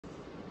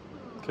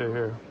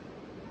Okay,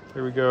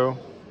 here we go.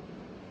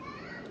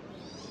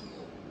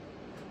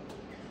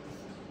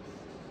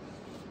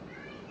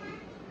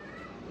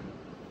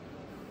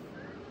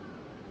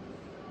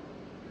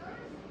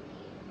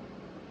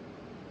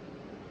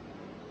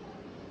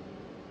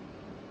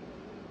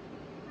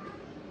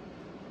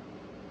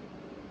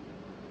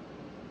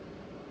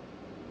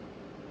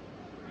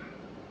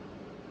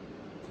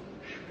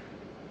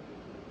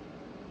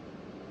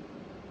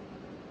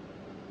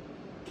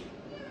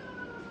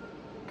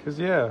 Cause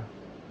yeah.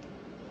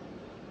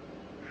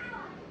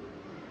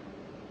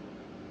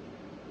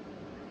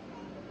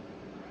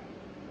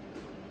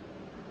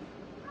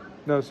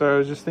 No, sorry, I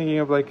was just thinking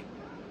of like,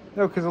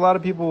 no, because a lot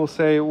of people will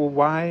say, well,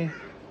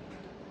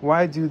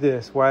 why do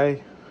this?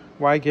 Why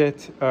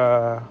get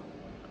a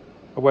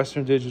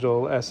Western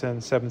Digital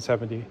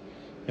SN770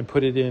 and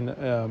put it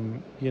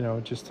in, you know,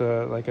 just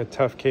like a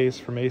tough case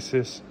from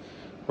Asus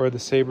or the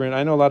Saber? And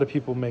I know a lot of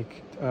people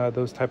make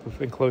those type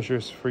of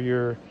enclosures for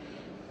your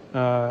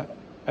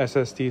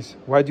SSDs.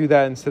 Why do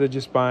that instead of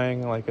just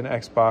buying like an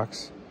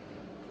Xbox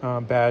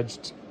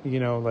badged, you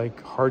know,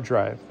 like hard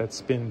drive that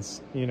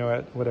spins, you know,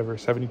 at whatever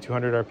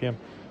 7,200 RPM?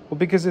 Well,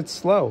 because it's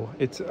slow.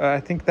 It's I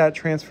think that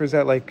transfers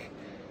at like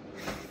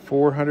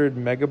 400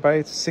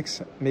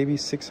 megabytes, maybe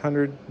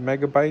 600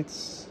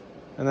 megabytes,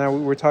 and now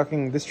we're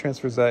talking this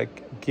transfers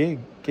like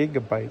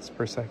gigabytes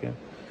per second.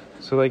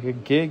 So like a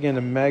gig and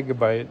a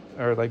megabyte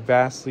are like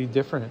vastly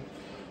different.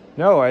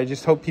 No, I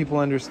just hope people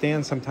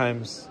understand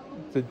sometimes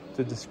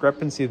the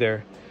discrepancy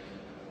there,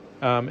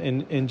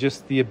 in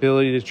just the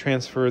ability to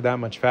transfer that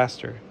much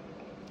faster.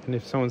 And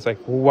if someone's like,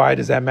 well, why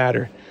does that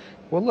matter?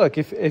 Well, look,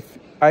 if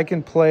I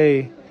can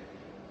play,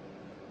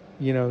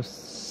 you know,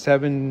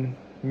 7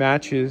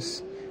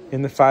 matches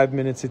in the 5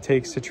 minutes it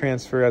takes to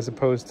transfer, as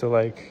opposed to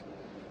like,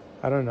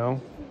 I don't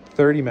know,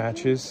 30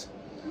 matches,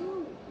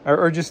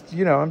 or just,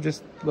 you know, I'm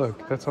just,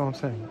 look, that's all I'm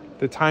saying.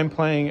 The time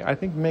playing, I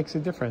think, makes a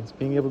difference,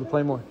 being able to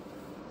play more.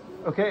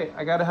 Okay,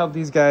 I gotta help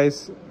these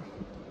guys.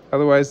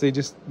 Otherwise, they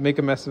just make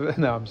a mess of it.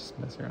 No, I'm just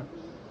messing around.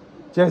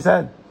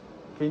 Jason!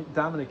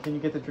 Dominic, can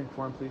you get the drink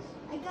for him, please?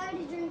 I got a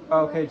drink. Oh,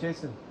 okay,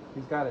 Jason.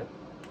 He's got it.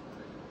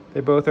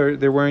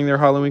 They're wearing their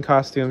Halloween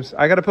costumes.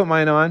 I got to put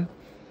mine on.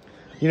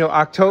 You know,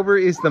 October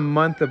is the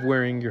month of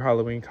wearing your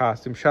Halloween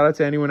costume. Shout out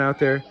to anyone out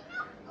there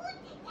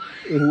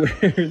who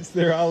wears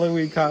their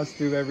Halloween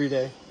costume every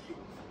day.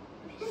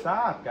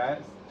 Stop,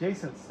 guys.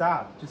 Jason,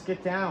 stop. Just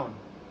get down.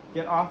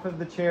 Get off of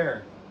the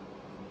chair.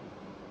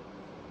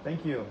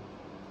 Thank you.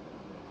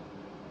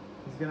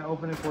 He's gonna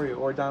open it for you,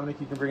 or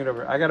Dominic, you can bring it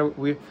over.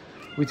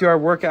 We do our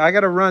work. I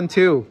gotta run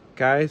too,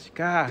 guys.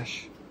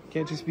 Gosh,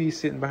 can't just be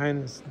sitting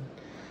behind this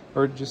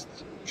or just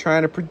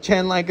trying to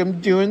pretend like I'm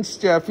doing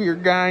stuff here,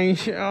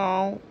 guys.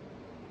 Oh,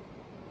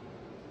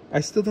 I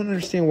still don't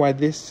understand why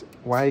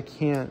I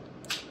can't.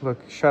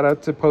 Look, shout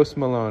out to Post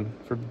Malone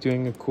for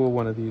doing a cool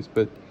one of these,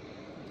 but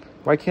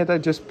why can't I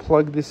just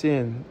plug this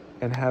in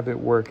and have it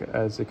work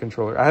as a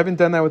controller? I haven't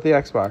done that with the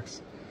Xbox.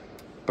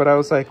 But I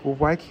was like, well,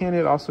 why can't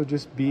it also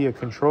just be a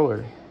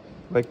controller?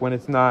 Like when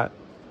it's not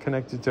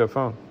connected to a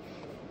phone?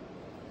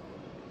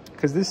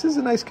 Because this is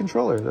a nice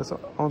controller. That's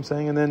all I'm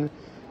saying. And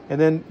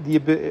then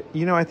the,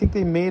 you know, I think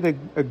they made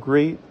a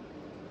great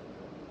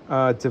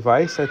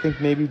device. I think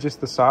maybe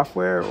just the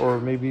software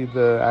or maybe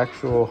the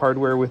actual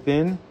hardware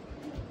within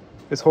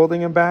is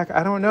holding them back.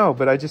 I don't know.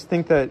 But I just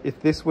think that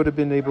if this would have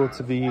been able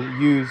to be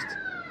used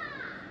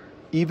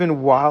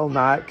even while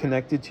not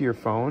connected to your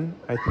phone,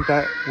 I think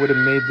that would have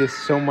made this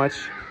so much.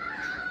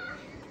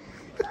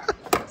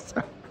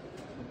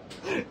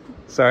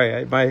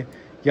 Sorry, my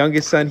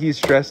youngest son, he's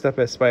dressed up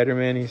as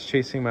Spider-Man. He's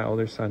chasing my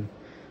older son,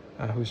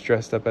 who's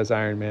dressed up as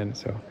Iron Man.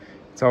 So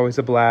it's always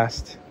a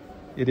blast.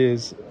 It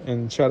is.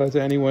 And shout out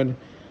to anyone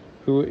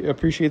who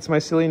appreciates my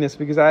silliness,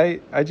 because I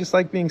just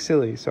like being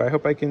silly. So I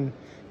hope I can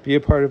be a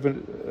part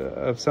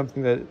of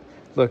something that,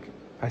 look,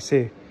 I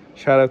say,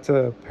 shout out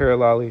to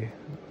Paralali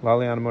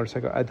on a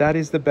motorcycle. That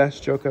is the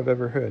best joke I've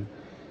ever heard.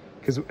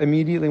 Because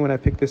immediately when I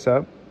picked this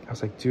up, I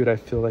was like, dude, I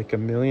feel like a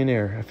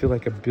millionaire. I feel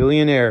like a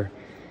billionaire.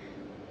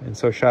 And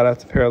so shout out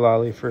to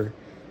Paralali for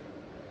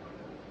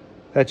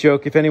that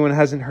joke. If anyone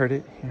hasn't heard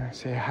it, you know,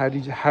 say, how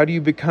do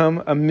you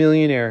become a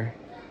millionaire?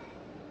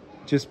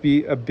 Just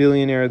be a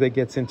billionaire that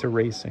gets into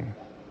racing.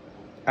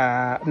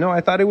 No,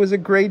 I thought it was a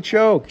great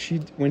joke.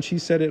 When she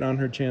said it on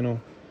her channel,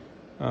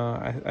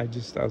 I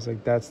was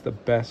like, that's the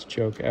best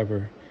joke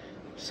ever.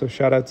 So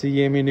shout out to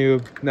Yami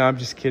Noob. No, I'm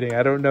just kidding.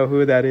 I don't know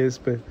who that is,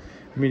 but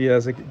immediately I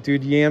was like,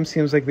 dude, Yam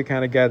seems like the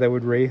kind of guy that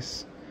would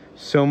race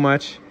so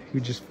much. He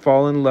would just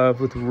fall in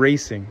love with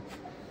racing.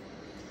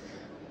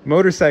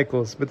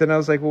 Motorcycles. But then I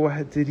was like,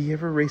 well, did he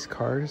ever race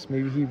cars?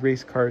 Maybe he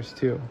raced cars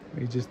too.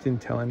 He just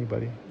didn't tell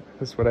anybody.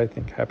 That's what I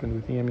think happened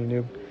with Yami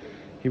Noob.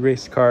 He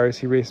raced cars,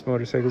 he raced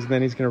motorcycles, and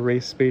then he's going to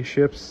race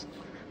spaceships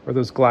or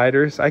those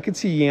gliders. I could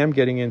see Yam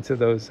getting into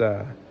those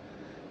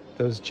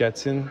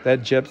Jetson.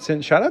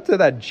 Shout out to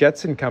that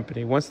Jetson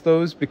company. Once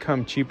those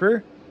become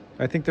cheaper,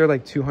 I think they're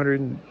like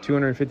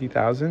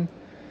 250,000.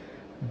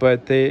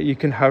 But you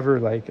can hover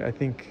like, I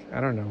think,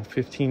 I don't know,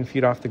 15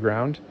 feet off the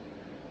ground.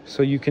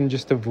 so you can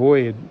just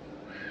avoid.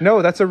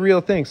 No, that's a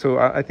real thing. So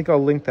I think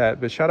I'll link that.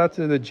 But shout out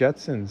to the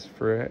Jetsons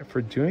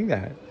for doing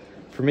that,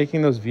 for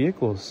making those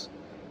vehicles.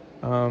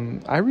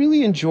 I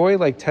really enjoy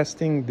like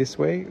testing this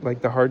way,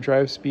 like the hard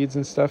drive speeds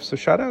and stuff. So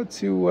shout out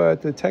to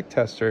the tech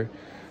tester.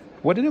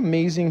 What an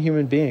amazing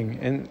human being.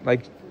 And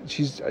like,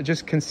 she's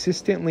just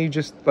consistently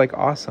just like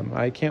awesome.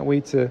 I can't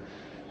wait to,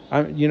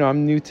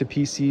 I'm new to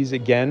PCs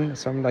again.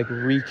 So I'm like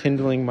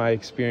rekindling my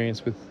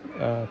experience with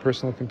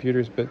personal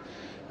computers. But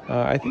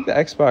I think the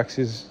Xbox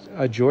is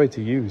a joy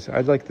to use.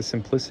 I like the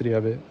simplicity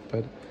of it,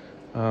 but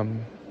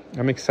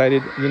I'm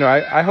excited.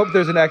 I hope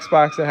there's an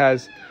Xbox that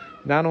has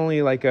not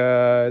only like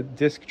a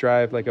disk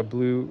drive, like a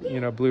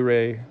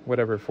Blu-ray,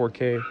 whatever,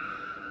 4K,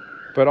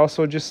 but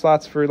also just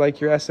slots for like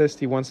your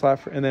SSD, one slot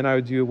for, and then I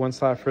would do one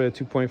slot for the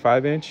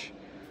 2.5 inch.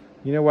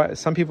 You know what?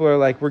 Some people are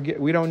like,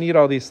 we don't need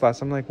all these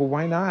slots. I'm like, well,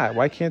 why not?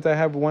 Why can't I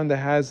have one that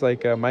has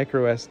like a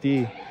micro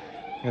SD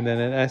and then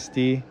an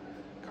SD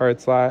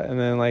card slot? And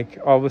then like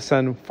all of a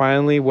sudden,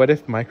 finally, what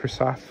if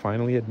Microsoft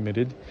finally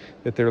admitted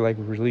that they're like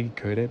really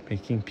good at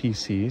making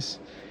PCs?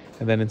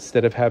 And then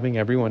instead of having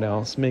everyone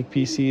else make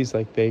PCs,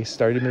 like they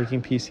started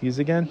making PCs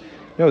again.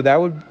 No, that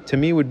would, to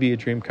me, would be a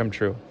dream come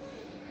true.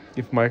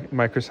 If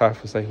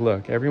Microsoft was like,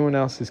 look, everyone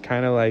else is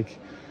kind of like,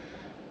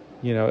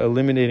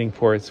 eliminating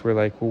ports. We're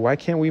like, well, why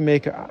can't we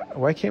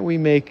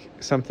make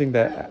something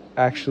that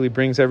actually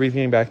brings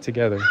everything back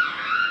together?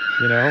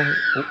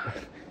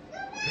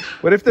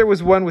 What if there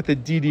was one with a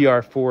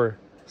DDR4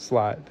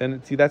 slot?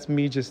 Then see, that's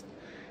me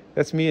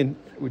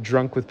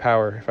drunk with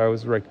power. If I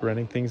was like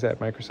running things at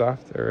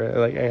Microsoft or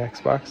like a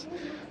Xbox,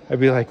 I'd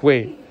be like,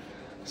 wait.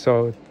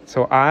 So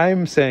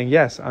I'm saying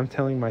yes. I'm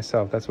telling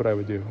myself that's what I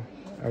would do.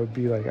 I would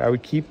be like, I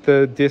would keep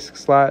the disk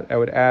slot. I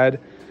would add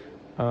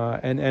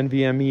an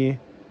NVMe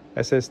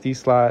SSD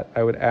slot.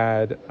 I would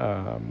add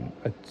a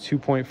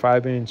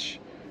 2.5 inch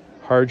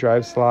hard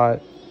drive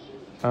slot.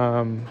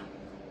 And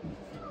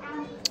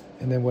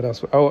then what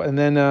else? Oh, and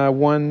then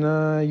one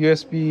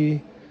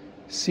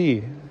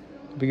USB-C.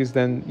 Because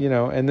then,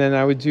 and then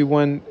I would do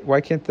one.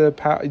 Why can't the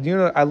power?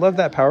 I love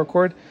that power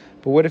cord,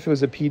 but what if it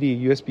was a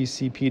PD,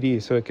 USB-C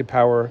PD, so it could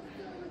power?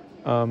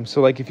 So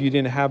like if you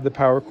didn't have the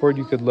power cord,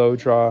 you could low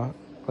draw,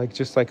 like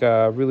just like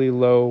a really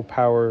low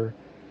power.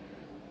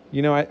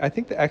 I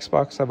think the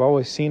Xbox, I've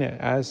always seen it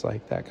as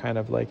like that kind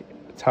of like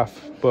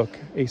tough book,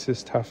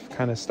 Asus tough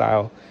kind of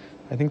style.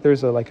 I think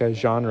there's a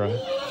genre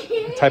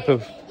type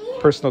of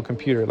personal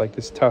computer like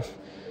this tough.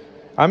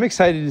 I'm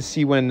excited to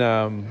see when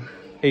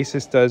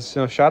Asus does,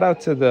 shout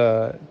out to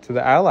the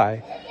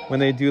Ally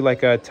when they do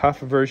like a tough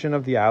version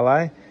of the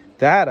Ally.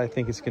 That I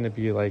think is going to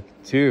be like,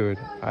 dude,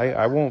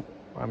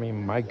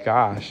 my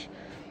gosh,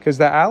 because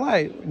the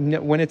Ally,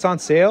 when it's on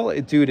sale,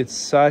 it's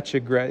such a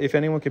great. If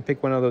anyone could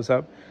pick one of those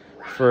up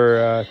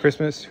for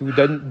Christmas, who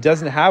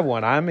doesn't have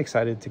one, I'm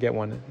excited to get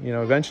one.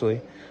 Eventually.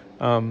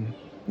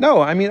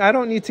 No, I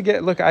don't need to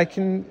get. Look,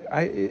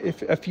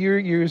 if a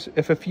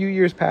few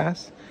years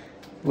pass.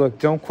 Look,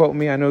 don't quote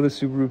me. I know the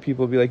Subaru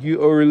people will be like,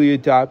 you early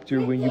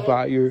adopter when you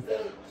bought your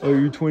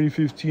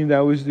 2015.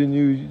 That was the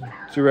new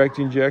direct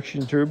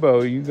injection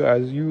turbo.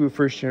 You were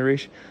first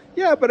generation.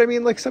 Yeah, but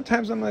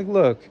sometimes I'm like,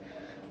 look,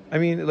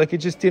 it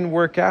just didn't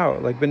work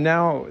out. But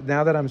now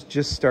that I'm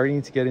just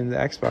starting to get into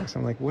Xbox,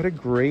 I'm like, what a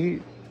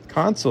great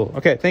console.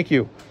 Okay, thank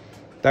you.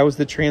 That was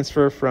the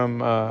transfer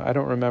from, I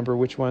don't remember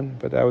which one,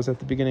 but that was at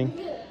the beginning.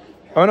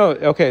 Oh, no.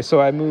 Okay, so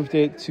I moved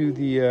it to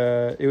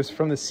it was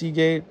from the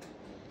Seagate.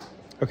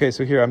 Okay,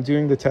 so here I'm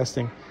doing the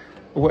testing.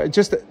 I'm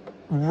just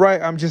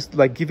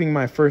like giving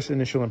my first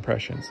initial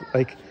impressions.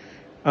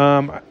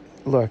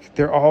 Look,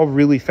 they're all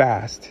really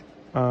fast.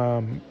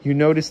 You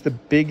notice the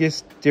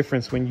biggest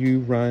difference when you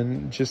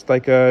run just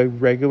like a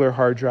regular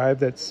hard drive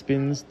that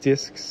spins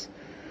disks.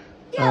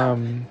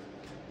 I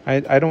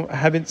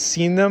haven't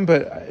seen them,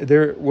 but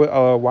there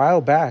a while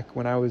back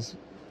when I was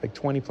like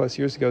 20 plus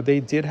years ago, they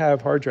did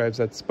have hard drives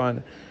that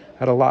spun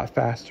at a lot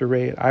faster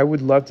rate. I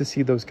would love to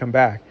see those come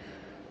back.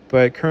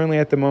 But currently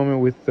at the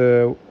moment with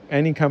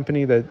any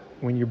company that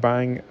when you're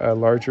buying a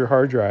larger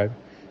hard drive,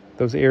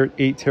 those 8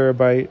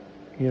 terabyte,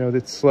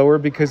 that's slower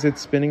because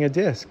it's spinning a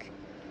disk.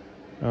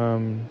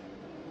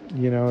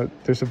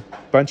 There's a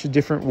bunch of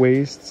different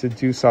ways to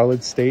do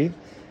solid state.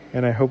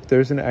 And I hope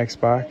there's an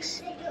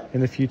Xbox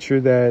in the future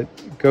that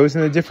goes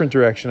in a different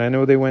direction. I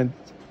know they went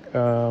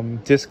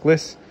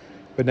diskless,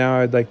 but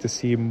now I'd like to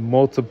see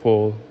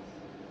multiple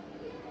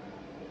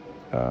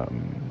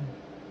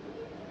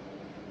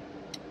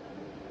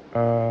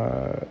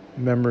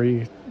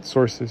memory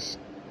sources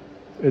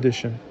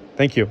edition.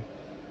 Thank you.